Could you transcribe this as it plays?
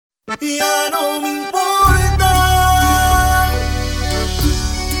Ya no me importa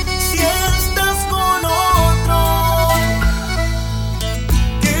si estás con otro,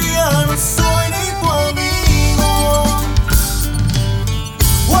 que ya no soy ni tu amigo.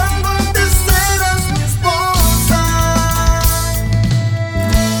 Cuando antes eras mi esposa,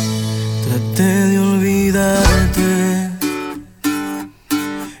 traté de olvidarte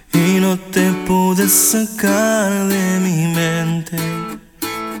y no te pude sacar de mi mente.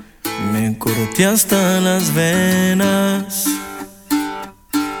 Me corté hasta las venas,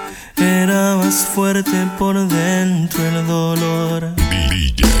 era más fuerte por dentro el dolor.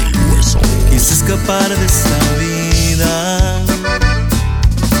 Quise escapar de esta vida,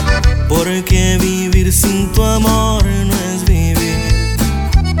 porque vivir sin tu amor no es vivir.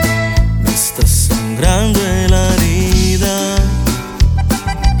 Me está sangrando la herida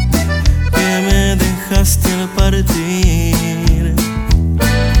que me dejaste al partir.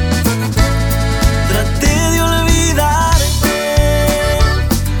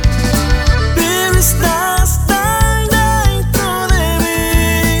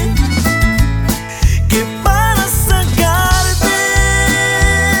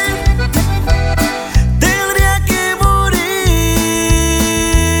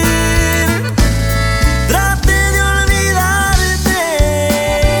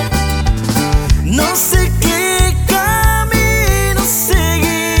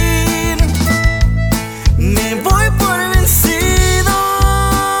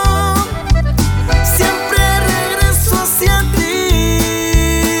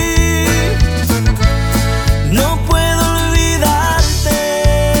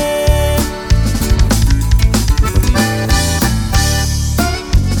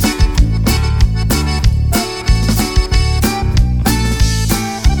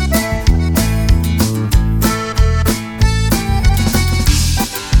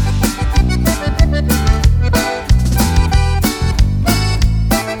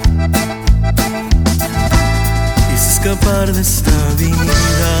 Escapar de esta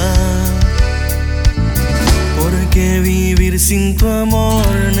vida, porque vivir sin tu amor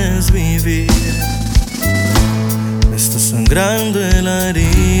no es vivir. Me está sangrando la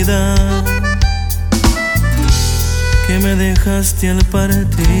herida que me dejaste al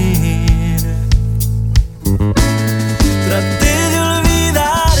partir. Traté de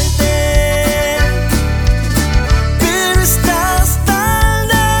olvidarte, pero estás tan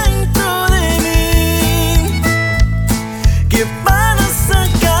dentro de mí que para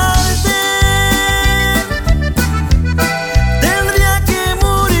sacarte tendría que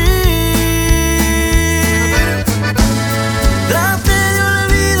morir. Traté de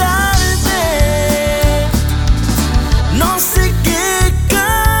olvidarte, no sé qué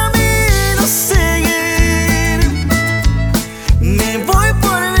camino seguir. Me voy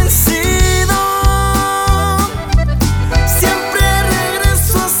por vencido, siempre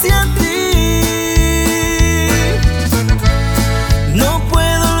regreso hacia ti. No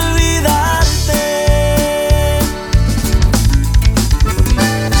puedo olvidarte.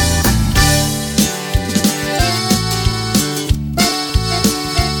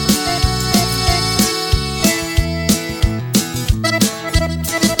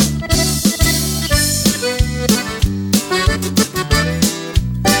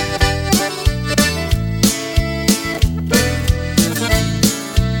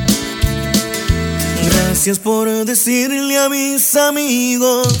 Gracias por decirle a mis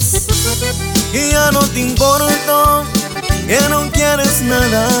amigos que ya no te importo, que no quieres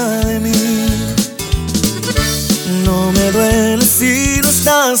nada de mí. No me duele si no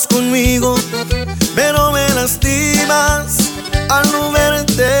estás conmigo, pero me lastimas al no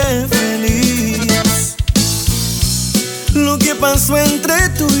verte feliz. Lo que pasó entre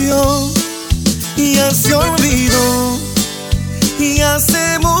tú y yo ya se olvidó, ya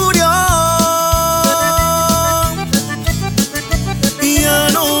se murió. Ya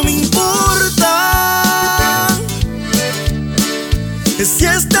no me importa si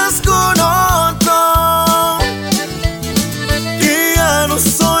estás con otro, que ya no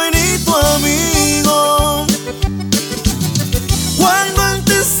soy ni tu amigo. Cuando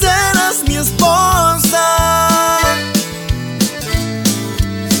antes eras mi esposa,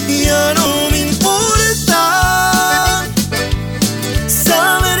 ya no me importa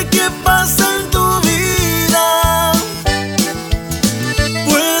saber qué pasa en tu vida.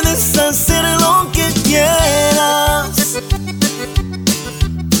 Puedes hacer lo que quieras,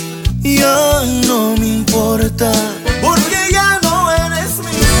 ya no me importa, porque ya no eres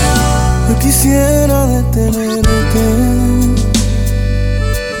mía. Yo quisiera detenerte,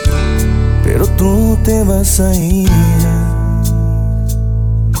 pero tú te vas a ir.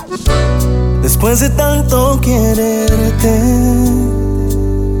 Después de tanto quererte,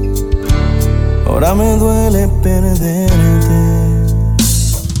 ahora me duele perderte.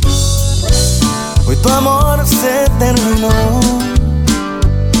 Hoy tu amor se terminó.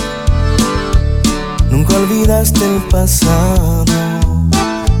 Nunca olvidaste el pasado.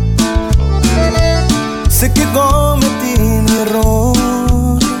 Sé que cometí mi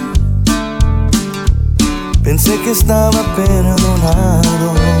error. Pensé que estaba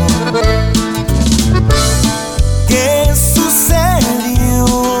perdonado. ¿Qué sucedió?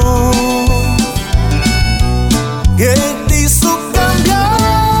 ¿Qué te hizo cambiar?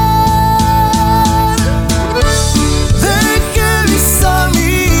 Dejé mis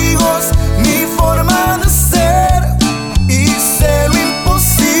amigos, mi forma de ser. Hice lo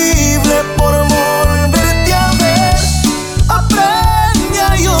imposible por volverte a ver. Aprendí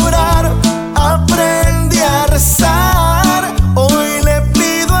a llorar, aprendí a rezar. Hoy le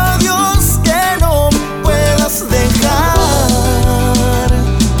pido a Dios que no me puedas dejar.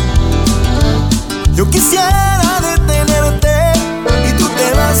 Yo quisiera detenerte y tú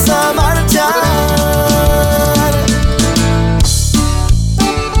te vas a marchar.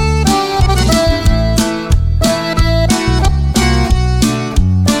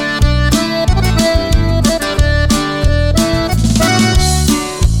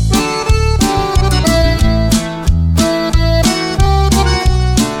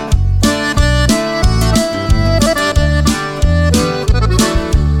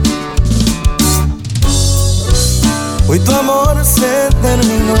 Hoy tu amor se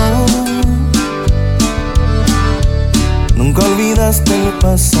terminó. Nunca olvidaste el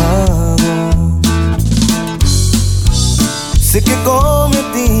pasado. Sé que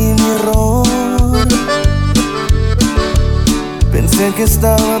cometí mi error. Pensé que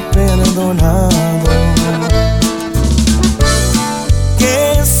estaba perdonado.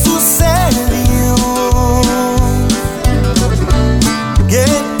 ¿Qué sucedió? ¿Qué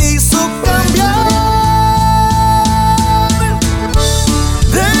te hizo cambiar?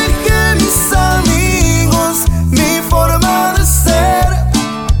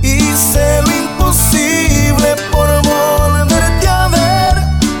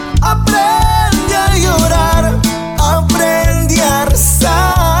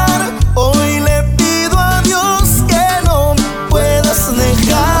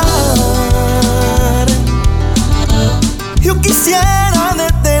 Quisiera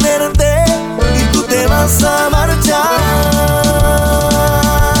detenerte y tú te vas a marchar.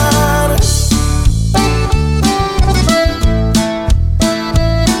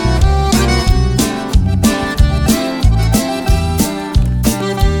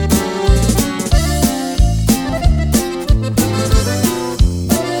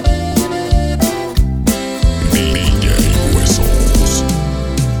 Niña y huesos.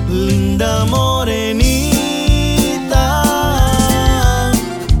 Linda morenita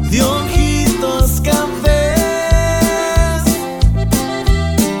de ojitos cafés,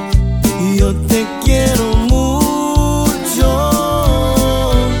 yo te quiero mucho.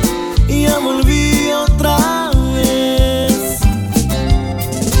 Ya volví otra vez.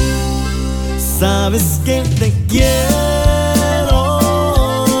 Sabes que te quiero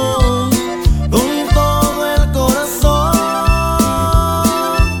con todo el corazón.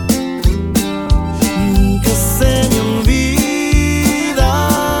 Nunca se me olvida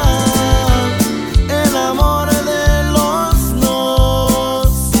el amor de los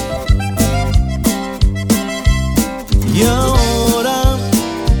dos. Y ahora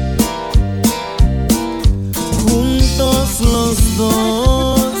juntos los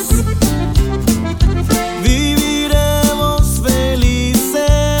dos viviremos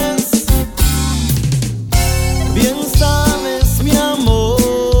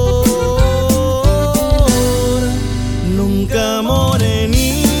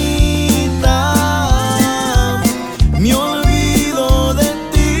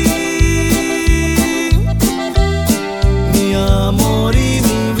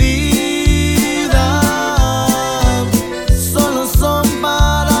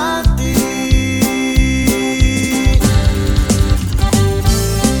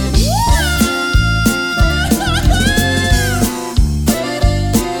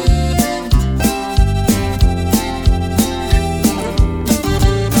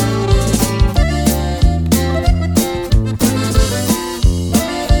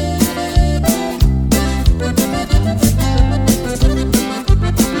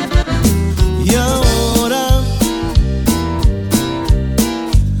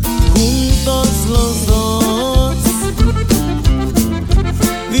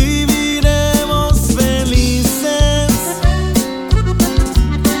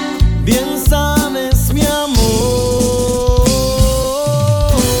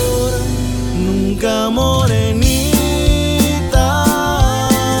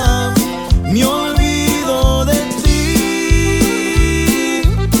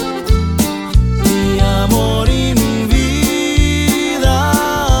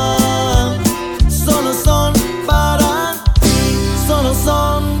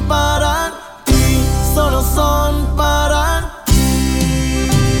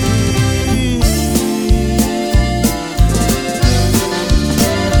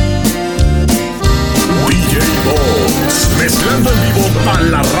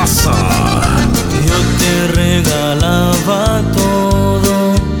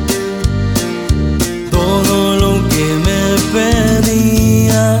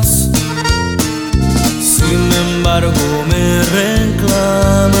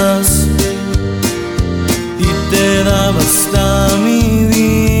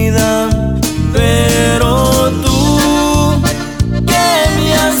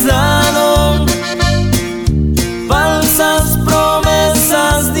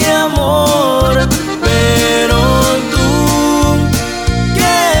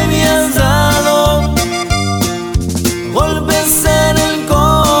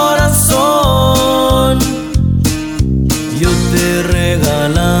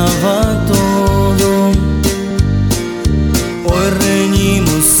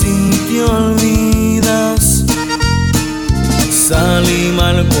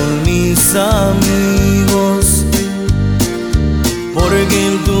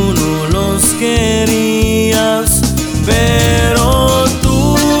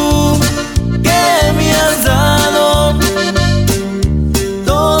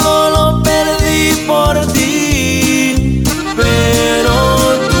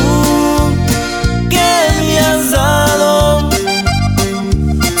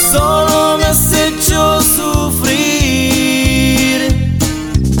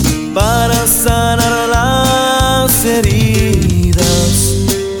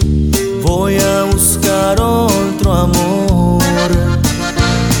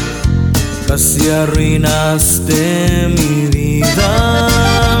casi arruinaste mi vida,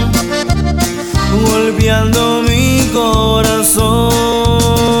 golpeando mi corazón.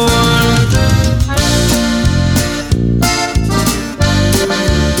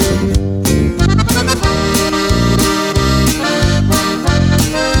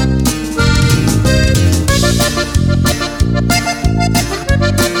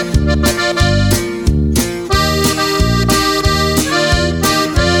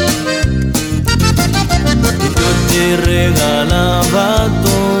 Te regalaba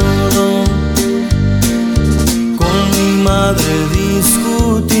todo, con mi madre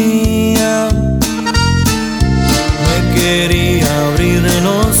discutía, me quería abrir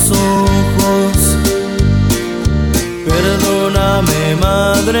los ojos. Perdóname,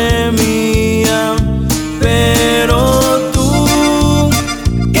 madre mía, pero tú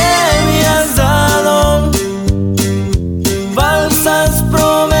que me has dado falsas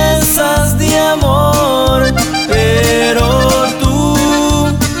promesas de amor. Pero tú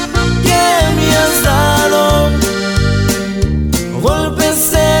que me has dado golpes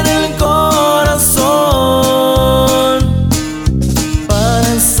en el corazón,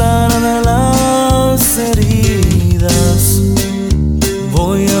 para sanar las heridas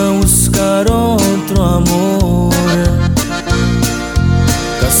voy a buscar otro amor.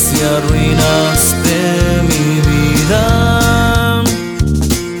 Casi arruinaste mi vida,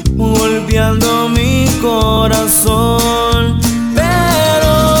 golpeando mi corazón.